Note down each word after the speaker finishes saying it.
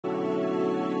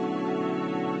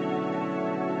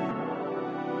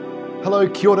Hello,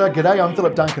 kia ora, g'day, I'm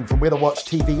Philip Duncan from Weather Watch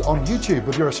TV on YouTube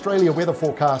with your Australia weather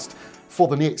forecast for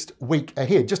the next week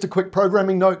ahead. Just a quick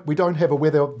programming note, we don't have a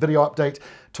weather video update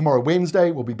tomorrow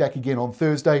Wednesday. We'll be back again on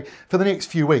Thursday. For the next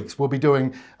few weeks, we'll be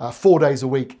doing 4 days a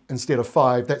week instead of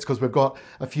 5. That's because we've got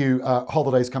a few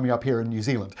holidays coming up here in New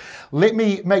Zealand. Let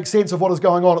me make sense of what is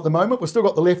going on at the moment. We've still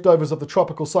got the leftovers of the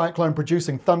tropical cyclone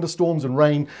producing thunderstorms and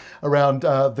rain around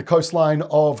the coastline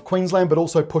of Queensland, but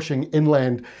also pushing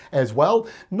inland as well.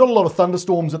 Not a lot of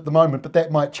thunderstorms at the moment, but that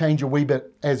might change a wee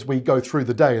bit as we go through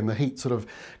the day and the heat sort of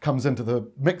comes into the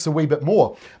mix a wee bit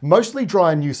more. Mostly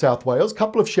dry in New South Wales,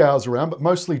 couple of showers around, but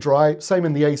mostly dry, same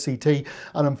in the A.C.T,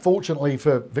 and unfortunately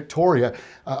for Victoria,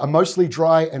 a mostly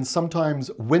dry and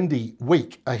sometimes windy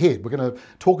week ahead. We're going to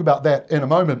talk about that in a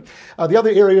moment. The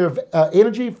other area of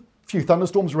energy, a few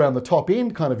thunderstorms around the top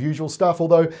end, kind of usual stuff,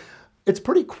 although it's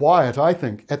pretty quiet, I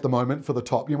think, at the moment for the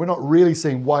top. We're not really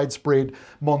seeing widespread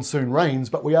monsoon rains,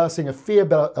 but we are seeing a fair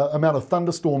amount of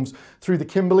thunderstorms through the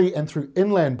Kimberley and through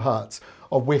inland parts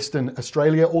of Western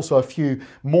Australia. Also a few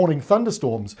morning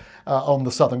thunderstorms on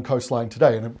the southern coastline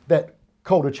today. And that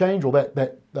colder change, or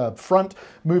that front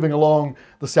moving along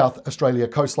the South Australia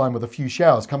coastline with a few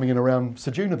showers coming in around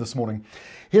Ceduna this morning.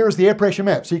 Here is the air pressure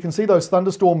map. So you can see those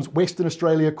thunderstorms, Western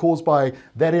Australia, caused by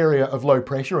that area of low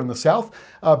pressure in the south.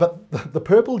 But the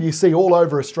purple you see all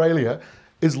over Australia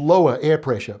is lower air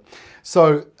pressure.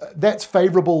 So that's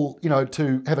favourable,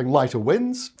 to having lighter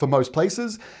winds for most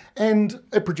places, and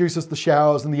it produces the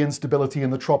showers and the instability in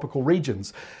the tropical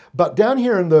regions. But down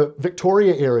here in the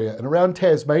Victoria area and around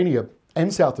Tasmania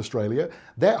and South Australia,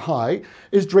 that high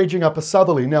is dredging up a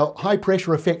southerly. Now, high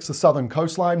pressure affects the southern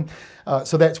coastline,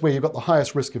 so that's where you've got the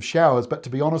highest risk of showers. But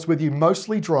to be honest with you,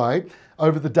 mostly dry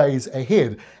over the days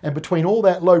ahead. And between all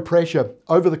that low pressure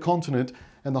over the continent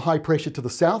and the high pressure to the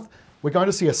south, we're going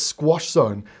to see a squash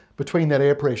zone between that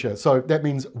air pressure. So that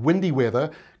means windy weather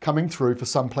coming through for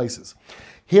some places.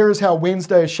 Here is how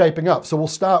Wednesday is shaping up. So we'll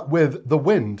start with the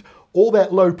wind. All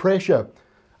that low pressure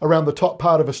around the top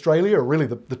part of Australia, or really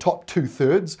the top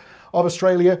 2/3 of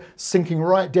Australia, sinking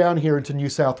right down here into New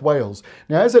South Wales.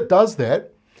 Now, as it does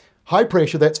that, high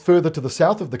pressure that's further to the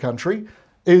south of the country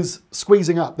is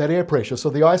squeezing up that air pressure.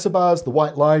 So the isobars, the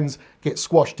white lines, get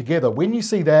squashed together. When you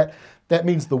see that, that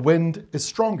means the wind is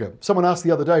stronger. Someone asked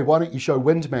the other day, why don't you show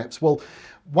wind maps? Well,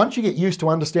 once you get used to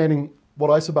understanding what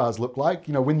isobars look like,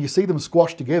 when you see them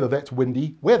squashed together, that's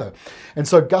windy weather. And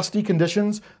so gusty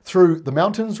conditions through the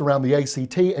mountains around the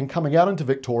A.C.T and coming out into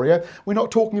Victoria. We're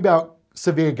not talking about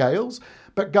severe gales,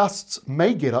 but gusts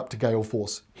may get up to gale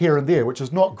force here and there, which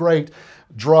is not great,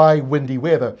 dry, windy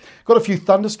weather. Got a few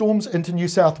thunderstorms into New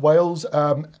South Wales,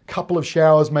 a couple of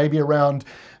showers maybe around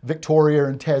Victoria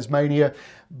and Tasmania,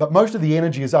 but most of the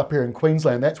energy is up here in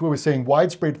Queensland. That's where we're seeing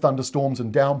widespread thunderstorms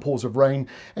and downpours of rain,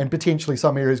 and potentially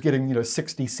some areas getting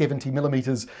 60, 70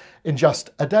 millimetres in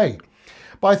just a day.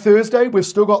 By Thursday, we've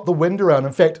still got the wind around.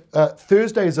 In fact,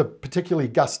 Thursday is a particularly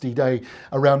gusty day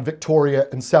around Victoria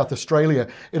and South Australia.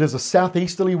 It is a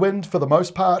southeasterly wind for the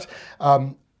most part.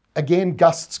 Again,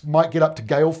 gusts might get up to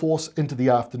gale force into the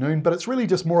afternoon, but it's really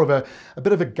just more of a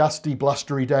bit of a gusty,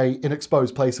 blustery day in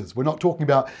exposed places. We're not talking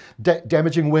about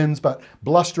damaging winds, but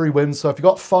blustery winds. So if you've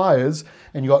got fires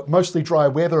and you've got mostly dry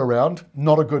weather around,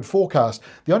 not a good forecast.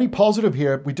 The only positive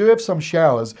here, we do have some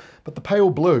showers, but the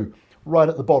pale blue right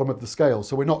at the bottom of the scale.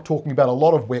 So we're not talking about a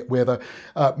lot of wet weather.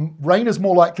 Rain is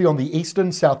more likely on the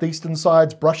eastern, southeastern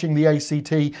sides, brushing the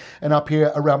A.C.T and up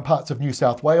here around parts of New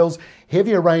South Wales.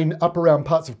 Heavier rain up around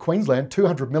parts of Queensland,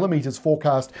 200 millimetres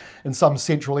forecast in some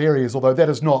central areas, although that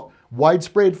is not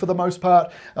widespread for the most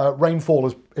part.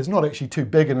 Rainfall is not actually too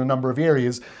big in a number of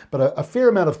areas, but a fair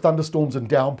amount of thunderstorms and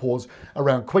downpours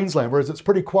around Queensland, whereas it's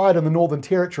pretty quiet in the Northern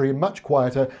Territory and much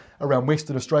quieter around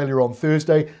Western Australia on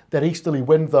Thursday. That easterly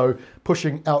wind, though,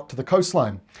 pushing out to the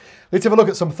coastline. Let's have a look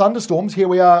at some thunderstorms. Here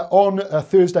we are on a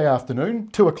Thursday afternoon,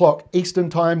 2 o'clock Eastern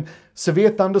time. Severe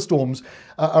thunderstorms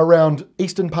around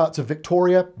eastern parts of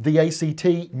Victoria, the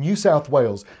A.C.T, New South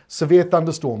Wales. Severe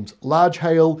thunderstorms, large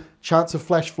hail, chance of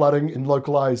flash flooding in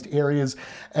localised areas,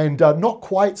 and not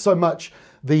quite so much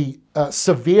the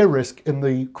severe risk in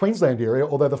the Queensland area,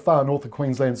 although the far north of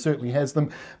Queensland certainly has them.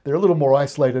 They're a little more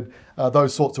isolated,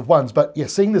 those sorts of ones. But yeah,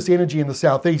 seeing this energy in the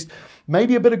southeast,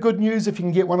 maybe a bit of good news if you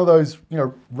can get one of those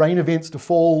rain events to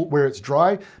fall where it's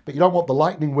dry, but you don't want the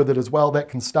lightning with it as well. That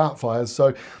can start fires.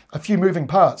 So a few moving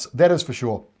parts, that is for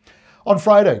sure. On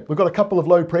Friday, we've got a couple of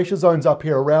low pressure zones up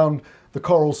here around the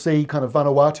Coral Sea, kind of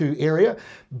Vanuatu area.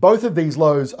 Both of these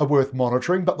lows are worth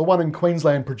monitoring, but the one in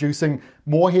Queensland producing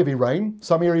more heavy rain,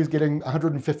 some areas getting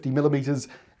 150 millimetres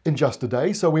in just a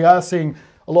day. So we are seeing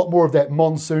a lot more of that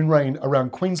monsoon rain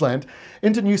around Queensland.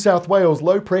 Into New South Wales,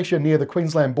 low pressure near the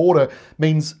Queensland border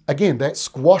means, again, that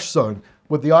squash zone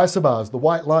with the isobars, the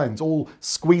white lines, all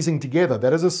squeezing together.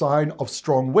 That is a sign of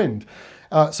strong wind.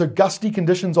 So gusty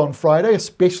conditions on Friday,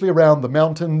 especially around the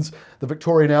mountains, the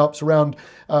Victorian Alps, around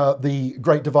the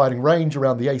Great Dividing Range,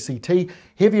 around the A.C.T.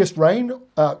 Heaviest rain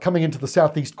coming into the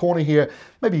southeast corner here,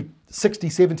 maybe 60,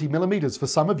 70 millimetres for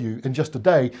some of you in just a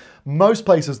day. Most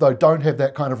places, though, don't have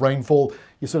that kind of rainfall.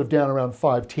 You're sort of down around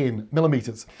 5, 10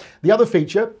 millimetres. The other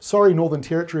feature, sorry Northern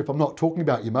Territory if I'm not talking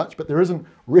about you much, but there isn't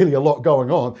really a lot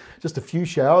going on. Just a few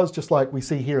showers, just like we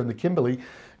see here in the Kimberley.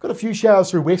 Got a few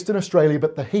showers through Western Australia,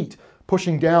 but the heat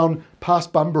pushing down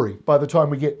past Bunbury by the time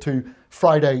we get to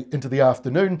Friday into the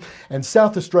afternoon. And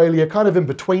South Australia, kind of in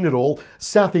between it all,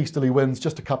 southeasterly winds,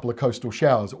 just a couple of coastal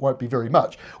showers. It won't be very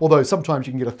much, although sometimes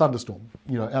you can get a thunderstorm,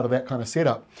 out of that kind of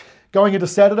setup. Going into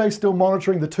Saturday, still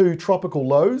monitoring the 2 tropical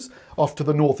lows off to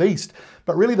the northeast.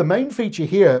 But really the main feature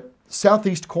here,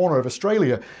 southeast corner of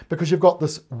Australia, because you've got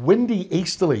this windy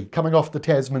easterly coming off the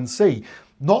Tasman Sea.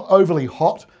 Not overly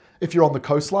hot. If you're on the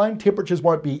coastline, temperatures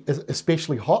won't be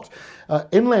especially hot.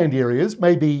 Inland areas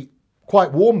may be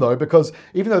quite warm though, because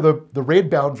even though the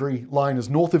red boundary line is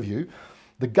north of you,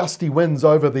 the gusty winds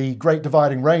over the Great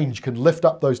Dividing Range can lift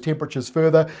up those temperatures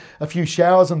further. A few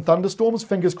showers and thunderstorms.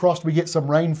 Fingers crossed we get some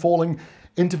rain falling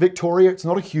into Victoria. It's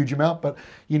not a huge amount, but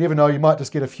you never know, you might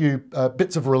just get a few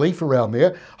bits of relief around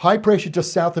there. High pressure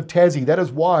just south of Tassie. That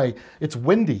is why it's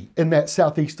windy in that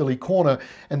southeasterly corner,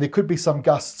 and there could be some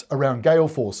gusts around gale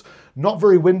force. Not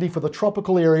very windy for the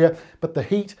tropical area, but the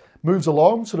heat moves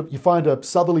along. Sort of, you find a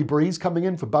southerly breeze coming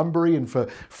in for Bunbury and for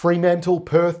Fremantle,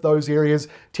 Perth, those areas.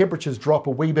 Temperatures drop a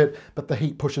wee bit, but the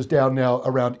heat pushes down now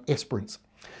around Esperance.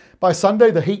 By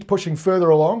Sunday, the heat pushing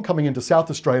further along, coming into South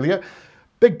Australia.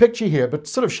 Big picture here, but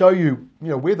sort of show you,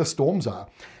 where the storms are.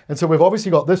 And so we've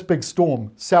obviously got this big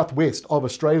storm southwest of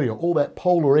Australia, all that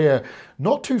polar air,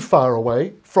 not too far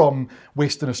away from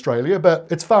Western Australia, but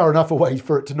it's far enough away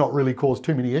for it to not really cause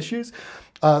too many issues.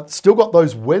 Still got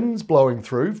those winds blowing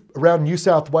through around New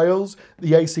South Wales,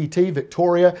 the A.C.T,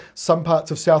 Victoria, some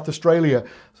parts of South Australia,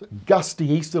 gusty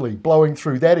easterly blowing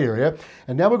through that area.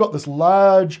 And now we've got this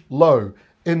large low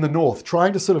in the north,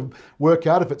 trying to sort of work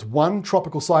out if it's 1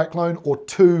 tropical cyclone or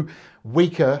 2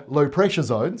 weaker low pressure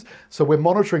zones. So we're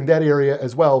monitoring that area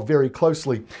as well very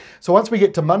closely. So once we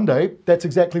get to Monday, that's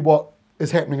exactly what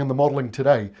is happening in the modelling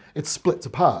today. It splits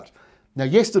apart. Now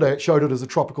yesterday it showed it as a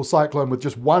tropical cyclone with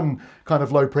just 1 kind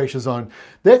of low pressure zone.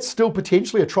 That's still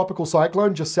potentially a tropical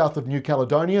cyclone just south of New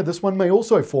Caledonia. This one may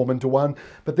also form into one,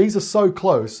 but these are so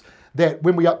close that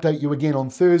when we update you again on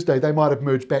Thursday, they might have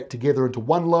merged back together into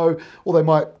 1 low, or they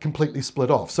might completely split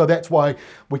off. So that's why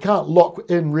we can't lock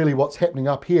in really what's happening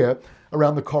up here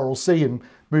around the Coral Sea and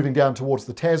moving down towards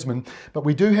the Tasman. But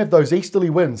we do have those easterly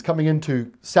winds coming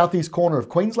into southeast corner of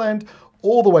Queensland,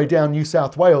 all the way down New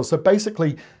South Wales. So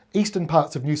basically, eastern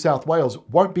parts of New South Wales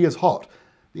won't be as hot.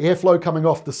 The airflow coming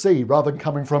off the sea rather than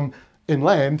coming from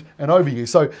inland and over you.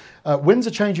 So winds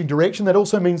are changing direction. That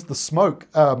also means the smoke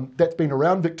that's been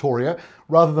around Victoria,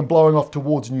 rather than blowing off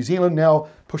towards New Zealand, now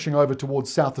pushing over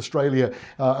towards South Australia.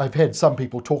 I've had some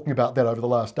people talking about that over the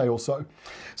last day or so.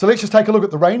 So let's just take a look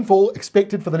at the rainfall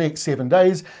expected for the next 7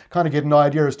 days, kind of get an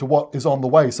idea as to what is on the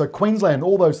way. So Queensland,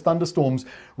 all those thunderstorms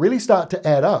really start to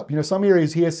add up. Some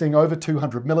areas here seeing over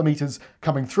 200 millimetres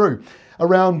coming through.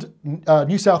 Around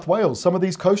New South Wales, some of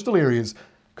these coastal areas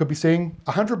could be seeing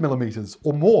 100 millimetres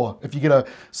or more if you get a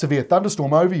severe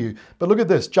thunderstorm over you. But look at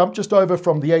this, jump just over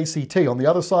from the A.C.T on the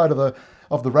other side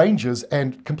of the ranges,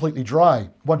 and completely dry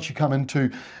once you come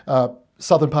into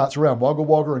southern parts around Wagga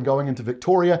Wagga and going into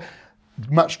Victoria.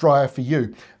 Much drier for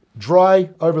you. Dry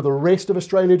over the rest of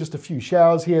Australia, just a few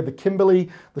showers here. The Kimberley,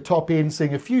 the top end,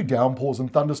 seeing a few downpours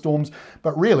and thunderstorms,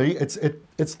 but really it's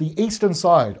the eastern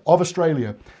side of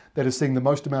Australia that is seeing the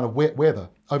most amount of wet weather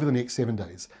over the next 7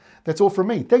 days. That's all from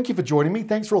me. Thank you for joining me.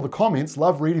 Thanks for all the comments.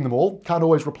 Love reading them all. Can't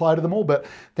always reply to them all, but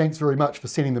thanks very much for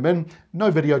sending them in. No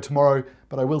video tomorrow,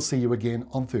 but I will see you again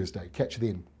on Thursday. Catch you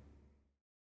then.